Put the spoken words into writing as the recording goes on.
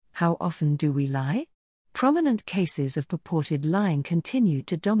How often do we lie? Prominent cases of purported lying continued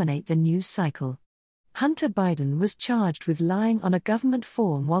to dominate the news cycle. Hunter Biden was charged with lying on a government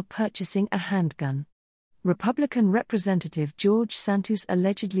form while purchasing a handgun. Republican Representative George Santos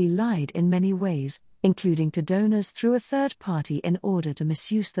allegedly lied in many ways, including to donors through a third party in order to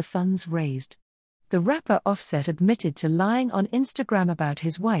misuse the funds raised. The rapper Offset admitted to lying on Instagram about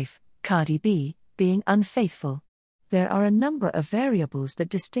his wife, Cardi B, being unfaithful. There are a number of variables that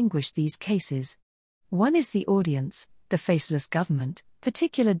distinguish these cases. One is the audience, the faceless government,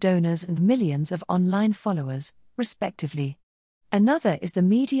 particular donors and millions of online followers, respectively. Another is the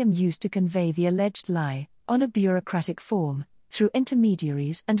medium used to convey the alleged lie, on a bureaucratic form, through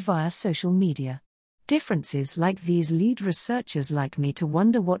intermediaries and via social media. Differences like these lead researchers like me to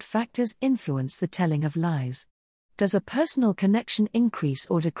wonder what factors influence the telling of lies. Does a personal connection increase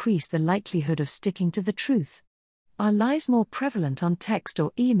or decrease the likelihood of sticking to the truth? Are lies more prevalent on text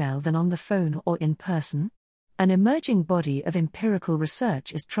or email than on the phone or in person? An emerging body of empirical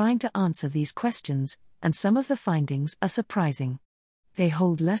research is trying to answer these questions, and some of the findings are surprising. They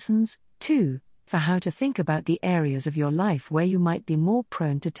hold lessons, too, for how to think about the areas of your life where you might be more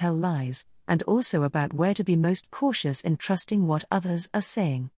prone to tell lies, and also about where to be most cautious in trusting what others are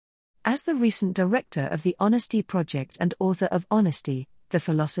saying. As the recent director of the Honesty Project and author of Honesty, The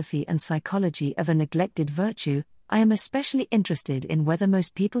Philosophy and Psychology of a Neglected Virtue, I am especially interested in whether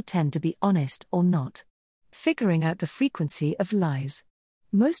most people tend to be honest or not. Figuring out the frequency of lies.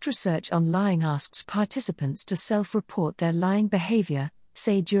 Most research on lying asks participants to self-report their lying behavior,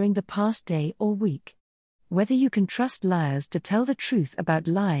 say during the past day or week. Whether you can trust liars to tell the truth about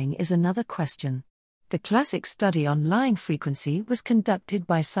lying is another question. The classic study on lying frequency was conducted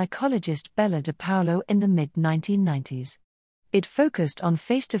by psychologist Bella DePaulo in the mid-1990s. It focused on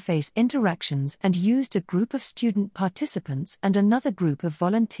face-to-face interactions and used a group of student participants and another group of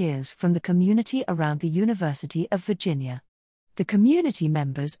volunteers from the community around the University of Virginia. The community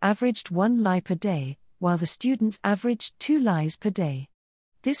members averaged 1 lie per day, while the students averaged 2 lies per day.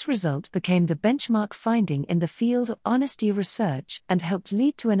 This result became the benchmark finding in the field of honesty research and helped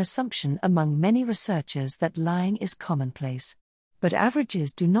lead to an assumption among many researchers that lying is commonplace. But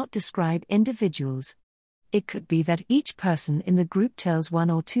averages do not describe individuals. It could be that each person in the group tells 1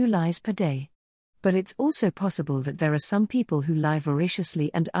 or 2 lies per day. But it's also possible that there are some people who lie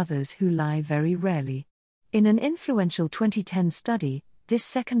voraciously and others who lie very rarely. In an influential 2010 study, this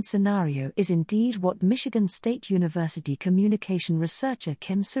second scenario is indeed what Michigan State University communication researcher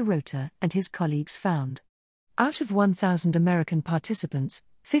Kim Sirota and his colleagues found. Out of 1,000 American participants,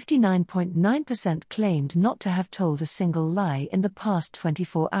 59.9% claimed not to have told a single lie in the past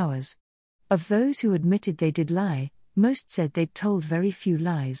 24 hours. Of those who admitted they did lie, most said they'd told very few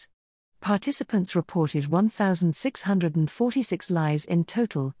lies. Participants reported 1,646 lies in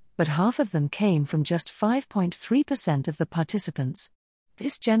total, but half of them came from just 5.3% of the participants.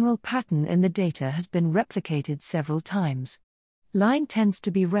 This general pattern in the data has been replicated several times. Lying tends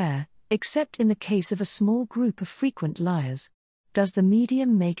to be rare, except in the case of a small group of frequent liars. Does the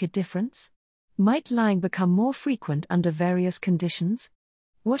medium make a difference? Might lying become more frequent under various conditions?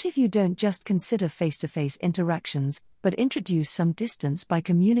 What if you don't just consider face-to-face interactions, but introduce some distance by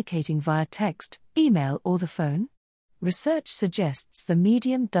communicating via text, email, or the phone? Research suggests the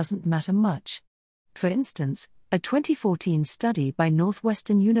medium doesn't matter much. For instance, a 2014 study by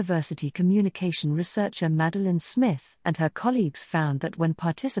Northwestern University communication researcher Madeline Smith and her colleagues found that when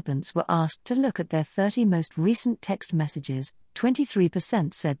participants were asked to look at their 30 most recent text messages,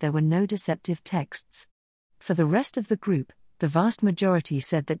 23% said there were no deceptive texts. For the rest of the group, the vast majority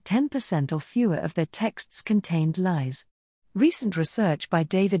said that 10% or fewer of their texts contained lies. Recent research by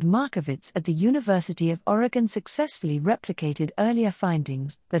David Markovitz at the University of Oregon successfully replicated earlier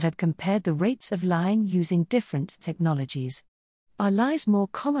findings that had compared the rates of lying using different technologies. Are lies more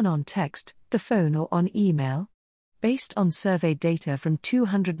common on text, the phone, or on email? Based on survey data from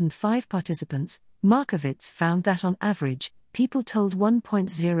 205 participants, Markovitz found that on average, people told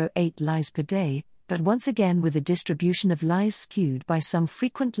 1.08 lies per day, but once again with a distribution of lies skewed by some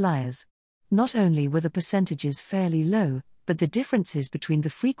frequent liars. Not only were the percentages fairly low, but the differences between the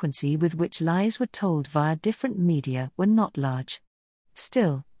frequency with which lies were told via different media were not large.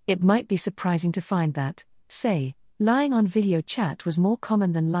 Still, it might be surprising to find that, say, lying on video chat was more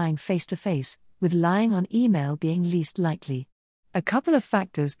common than lying face-to-face, with lying on email being least likely. A couple of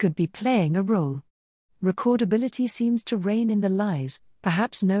factors could be playing a role. Recordability seems to reign in the lies.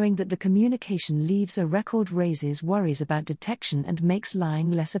 Perhaps knowing that the communication leaves a record raises worries about detection and makes lying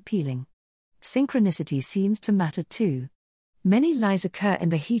less appealing. Synchronicity seems to matter too. Many lies occur in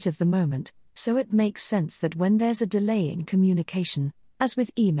the heat of the moment, so it makes sense that when there's a delay in communication, As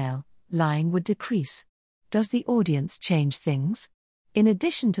with email, lying would decrease. Does the audience change things? In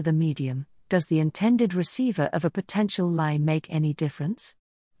addition to the medium, does the intended receiver of a potential lie make any difference?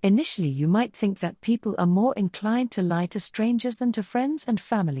 Initially, you might think that people are more inclined to lie to strangers than to friends and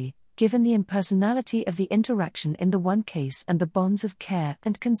family, given the impersonality of the interaction in the one case and the bonds of care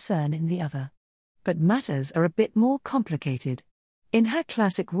and concern in the other. But matters are a bit more complicated. In her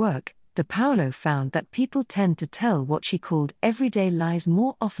classic work, De Paulo found that people tend to tell what she called everyday lies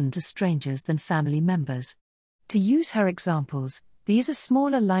more often to strangers than family members. To use her examples, these are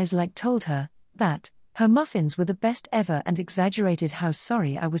smaller lies like told her that her muffins were the best ever and exaggerated how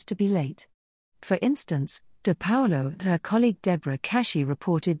sorry I was to be late. For instance, De Paulo and her colleague Deborah Kashey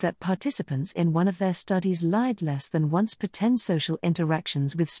reported that participants in one of their studies lied less than once per 10 social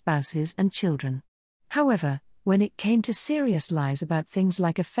interactions with spouses and children. However, when it came to serious lies about things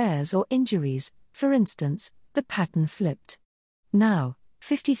like affairs or injuries, for instance, the pattern flipped. Now,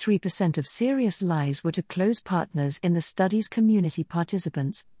 53% of serious lies were to close partners in the study's community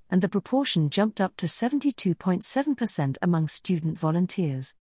participants, and the proportion jumped up to 72.7% among student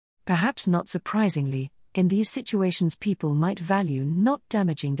volunteers. Perhaps not surprisingly, in these situations people might value not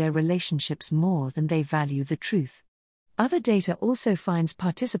damaging their relationships more than they value the truth. Other data also finds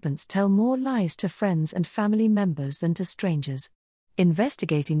participants tell more lies to friends and family members than to strangers.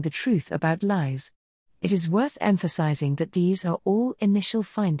 Investigating the truth about lies. It is worth emphasizing that these are all initial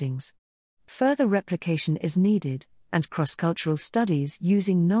findings. Further replication is needed, and cross-cultural studies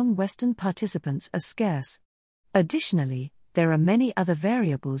using non-Western participants are scarce. Additionally, there are many other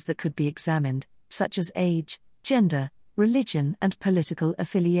variables that could be examined, such as age, gender, religion, and political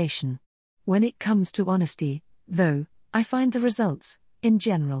affiliation. When it comes to honesty, though, I find the results, in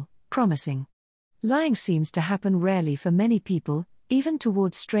general, promising. Lying seems to happen rarely for many people, even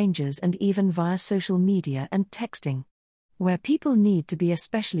towards strangers and even via social media and texting. Where people need to be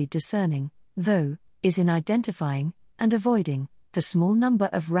especially discerning, though, is in identifying and avoiding the small number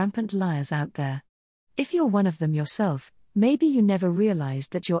of rampant liars out there. If you're one of them yourself, maybe you never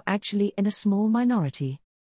realized that you're actually in a small minority.